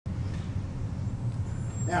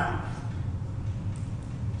Now,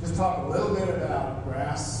 just talk a little bit about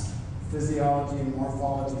grass physiology and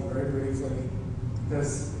morphology very briefly,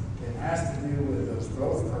 because it has to do with those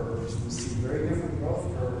growth curves. We see very different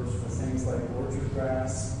growth curves for things like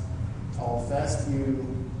orchardgrass, tall fescue,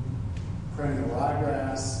 perennial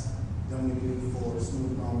ryegrass than we do for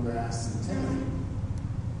smooth-grown grass and timothy.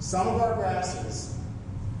 Some of our grasses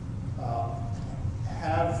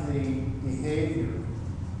have the behavior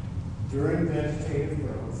during vegetative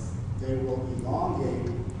growth. They will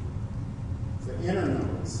elongate the inner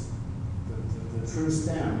nodes, the true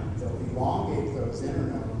stem. They'll elongate those inner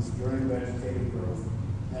nodes during vegetative growth.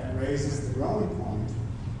 That raises the growing point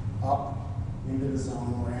up into the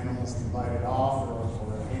zone where animals can bite it off,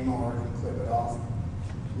 or a haymower can clip it off.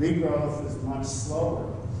 Regrowth is much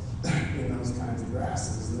slower in those kinds of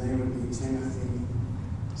grasses, and they would be timothy,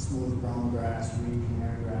 smooth-grown grass, wheat,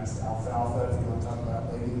 canary grass, alfalfa, if you want to talk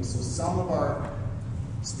about legumes. So some of our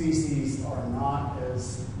species are not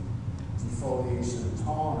as defoliation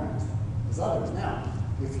tolerant as others. Now,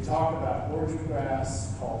 if you talk about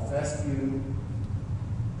orchardgrass, tall fescue,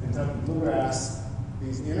 Kentucky bluegrass,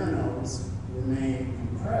 these inner nodes remain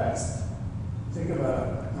compressed. Think of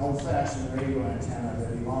an old-fashioned radio antenna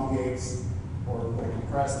that elongates or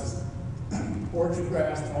compresses.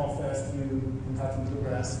 Orchardgrass, tall fescue, Kentucky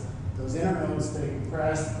bluegrass, those inner nodes stay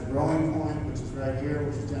compressed. The growing point, which is right here,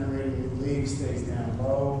 which is generating new leaves, stays down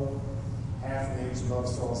low, half an inch above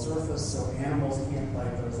soil surface, so animals can't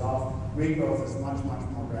bite those off. Regrowth is much, much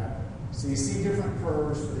more rapid. So you see different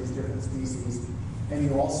curves for these different species, and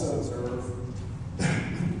you also observe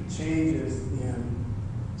changes in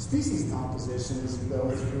species composition as you go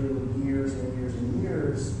through years and years and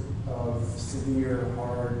years of severe,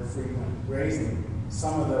 hard, frequent grazing.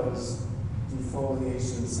 Some of those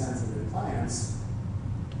defoliation-sensitive plants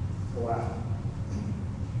go out.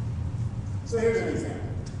 So here's an example.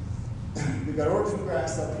 We've got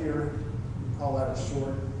orchardgrass up here. We call that a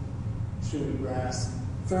short shooted grass.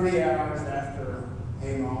 30 hours after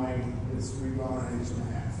hay mowing, it's regrown an 1.5 inches.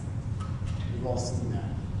 We've all seen that.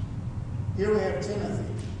 Here we have timothy.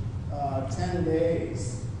 10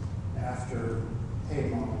 days after hay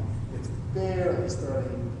mowing, it's barely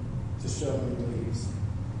starting to show new leaves.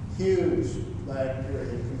 Huge lag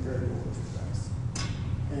period compared to orchardgrass.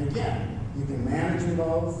 And again, you can manage them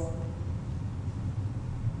both.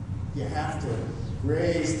 You have to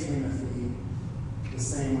graze timothy the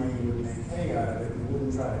same way you would make hay out of it. You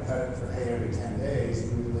wouldn't try to cut it for hay every 10 days.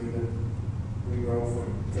 You would leave it regrow for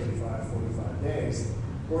 35, 45 days.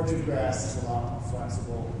 Orchardgrass is a lot more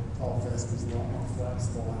flexible. Tall fescue is a lot more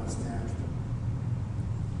flexible and it's manageable.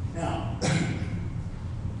 Now,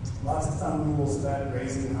 lots of thumb rules about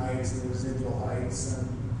grazing heights and residual heights and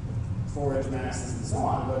forage masses and so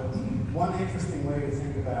on, but one interesting way to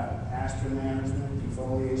think about pasture management,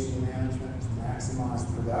 defoliation management, to maximize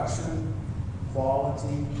production,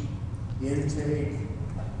 quality, intake,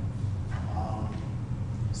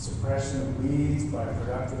 suppression of weeds by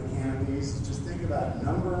productive canopies. Just think about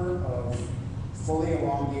number of fully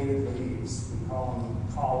elongated leaves. We call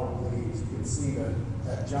them collared leaves. You can see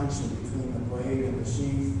that junction between the blade and the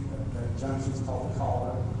sheath. That junction is called the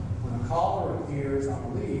collar. When a collar appears on a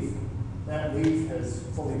leaf, that leaf has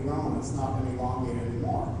fully grown. It's not been elongated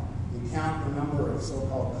anymore. You count the number of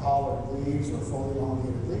so-called collared leaves or fully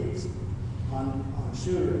elongated leaves on a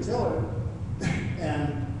shooter or tiller,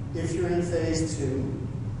 and if you're in phase 2,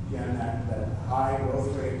 again, that high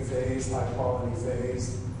growth rate phase, high quality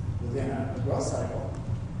phase within a growth cycle,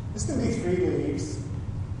 it's going to be 3 leaves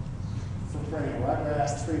for perennial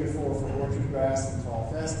ryegrass, 3 to 4 for orchardgrass and tall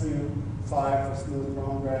fescue, 5 for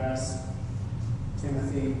smooth-grown grass,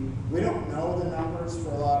 timothy. We don't know the numbers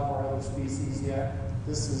for a lot of our other species yet.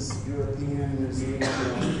 This is European, New Zealand,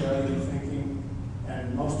 Australian thinking,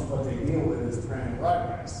 and most of what they deal with is perennial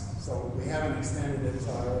ryegrass. So we haven't extended it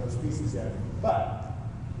to our other species yet. But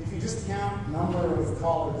if you just count number of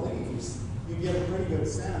collared leaves, you get a pretty good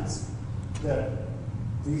sense that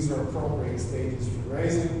these are appropriate stages for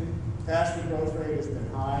grazing. Pasture growth rate has been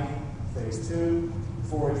high, phase 2.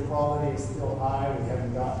 Forage quality is still high. We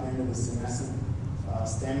haven't gotten into the senescent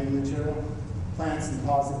stemming material. Plants in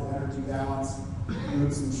positive energy balance,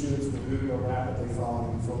 roots and shoots will regrow rapidly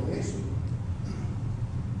following defoliation.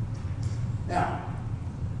 Now,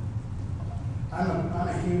 I'm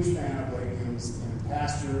a huge fan of legumes in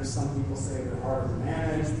pasture. Some people say they're harder to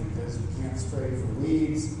manage because you can't spray for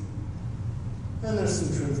weeds. And there's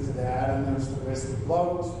some truth to that, and there's the risk of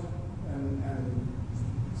bloat, and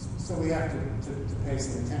so we have to pay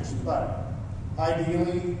some attention. But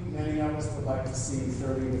ideally, many of us would like to see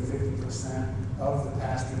 30 to 50% of the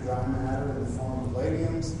pasture dry matter in the form of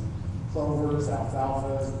legumes. clovers,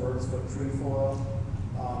 alfalfas, bird's foot trefoil,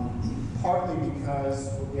 partly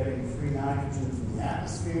because we're getting free nitrogen from the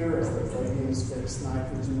atmosphere as the legumes fix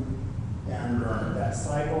nitrogen, and that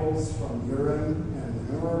cycles from urine and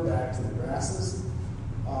manure back to the grasses.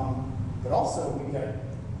 But also we get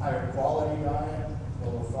higher quality diet,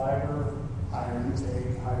 lower fiber, higher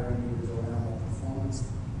intake, higher individual animal performance.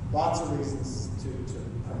 Lots of reasons to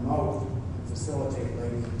promote and facilitate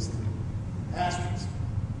legumes in pastures.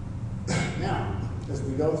 Now, as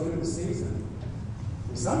we go through the season,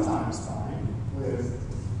 we sometimes find with,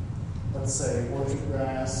 let's say,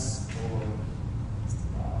 orchardgrass or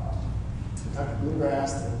Kentucky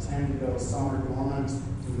bluegrass that tend to go summer dormant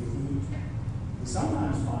due to heat, we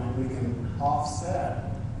sometimes find we can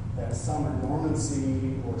offset that summer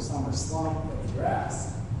dormancy or summer slump of the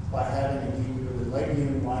grass by having a deep-rooted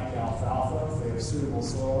legume like alfalfa. If they have suitable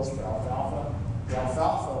soils for alfalfa, the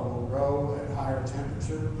alfalfa will grow at higher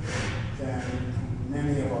temperature than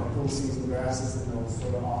many of our cool season grasses, and it'll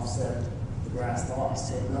sort of offset the grass loss.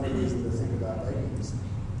 So another reason to think about legumes.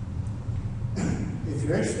 If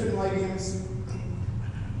you're interested in legumes,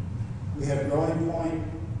 we have growing point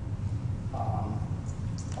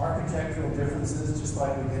architectural differences, just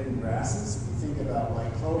like we did in grasses. If you think about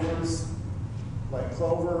like clovers, like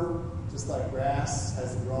clover, just like grass,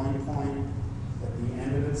 has a growing point at the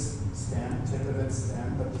end of its stem, tip of its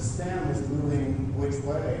stem, but the stem is moving which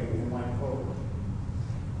way in like clover?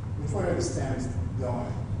 Which way are the stems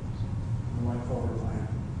going in like clover plant?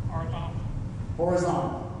 Horizontal.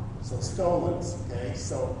 Horizontal. So stolons, okay?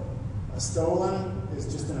 So a stolon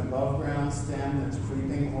is just an above ground stem that's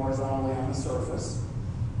creeping horizontally on the surface.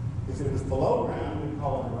 If it was below ground, we'd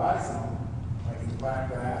call it a rhizome, like in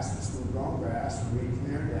blackgrass or smooth grown grass or reed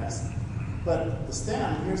canary grass. But the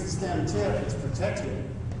stem, here's the stem tip, it's protected.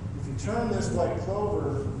 If you turn this white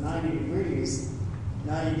clover 90 degrees,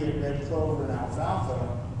 now you get red clover and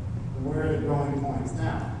alfalfa. And where are the growing points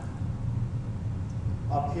now?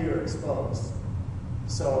 Up here exposed.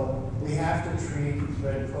 So we have to treat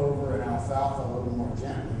red clover and alfalfa a little more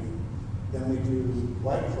gently than we do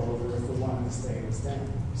white clover if we wanted to stay in the stem.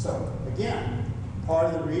 So again, part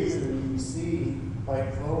of the reason you see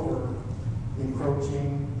white clover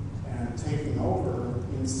encroaching and taking over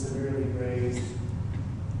in severely grazed,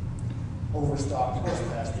 overstocked horse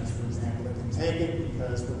pastures, for example, that can take it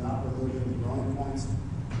because we're not removing the growing points.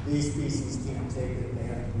 These species can't take it, they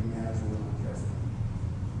have to be managed a little more carefully.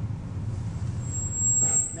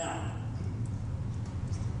 Now,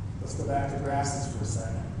 let's go back to grasses for a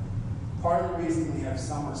second. Part of the reason we have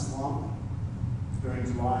summer slump during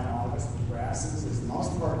July and August with grasses is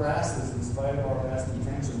most of our grasses, in spite of our best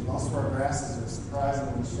intentions, most of our grasses are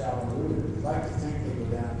surprisingly shallow rooted. We like to think they go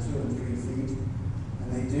down 2 and 3 feet,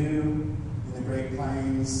 and they do in the Great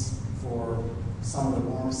Plains for some of the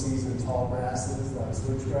warm season tall grasses like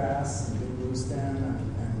switchgrass and big blue stem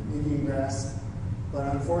and Indian grass.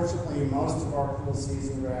 But unfortunately, most of our cool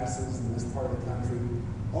season grasses in this part of the country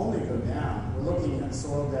only go down. We're looking at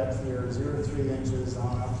soil depth here, 0 to 3 inches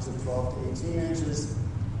on up to 12 to 18 inches.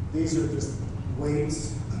 These are just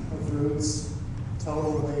weights of roots,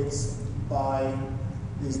 total weights by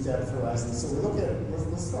these depth horizons. So we look at,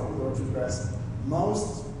 let's start with orchardgrass.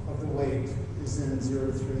 Most of the weight is in 0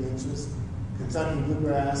 to 3 inches. Kentucky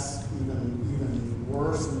bluegrass, even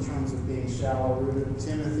worse in terms of being shallow rooted.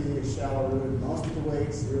 Timothy is shallow rooted. Most of the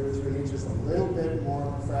weight, 0 to 3 inches, a little bit more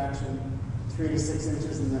of a fraction, 3 to 6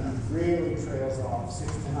 inches, and then it really trails off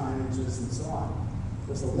 6 to 9 inches and so on.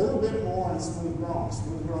 There's a little bit more in smooth grown.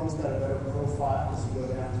 Smooth grown's got a better profile as you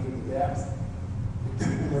go down through the depth.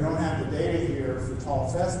 We don't have the data here for tall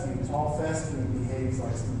fescue. Tall fescue behaves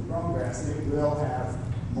like smooth grown grass. It will have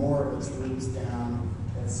more of its roots down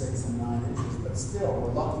at 6 and 9 inches, but still,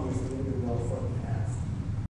 we're lucky if we do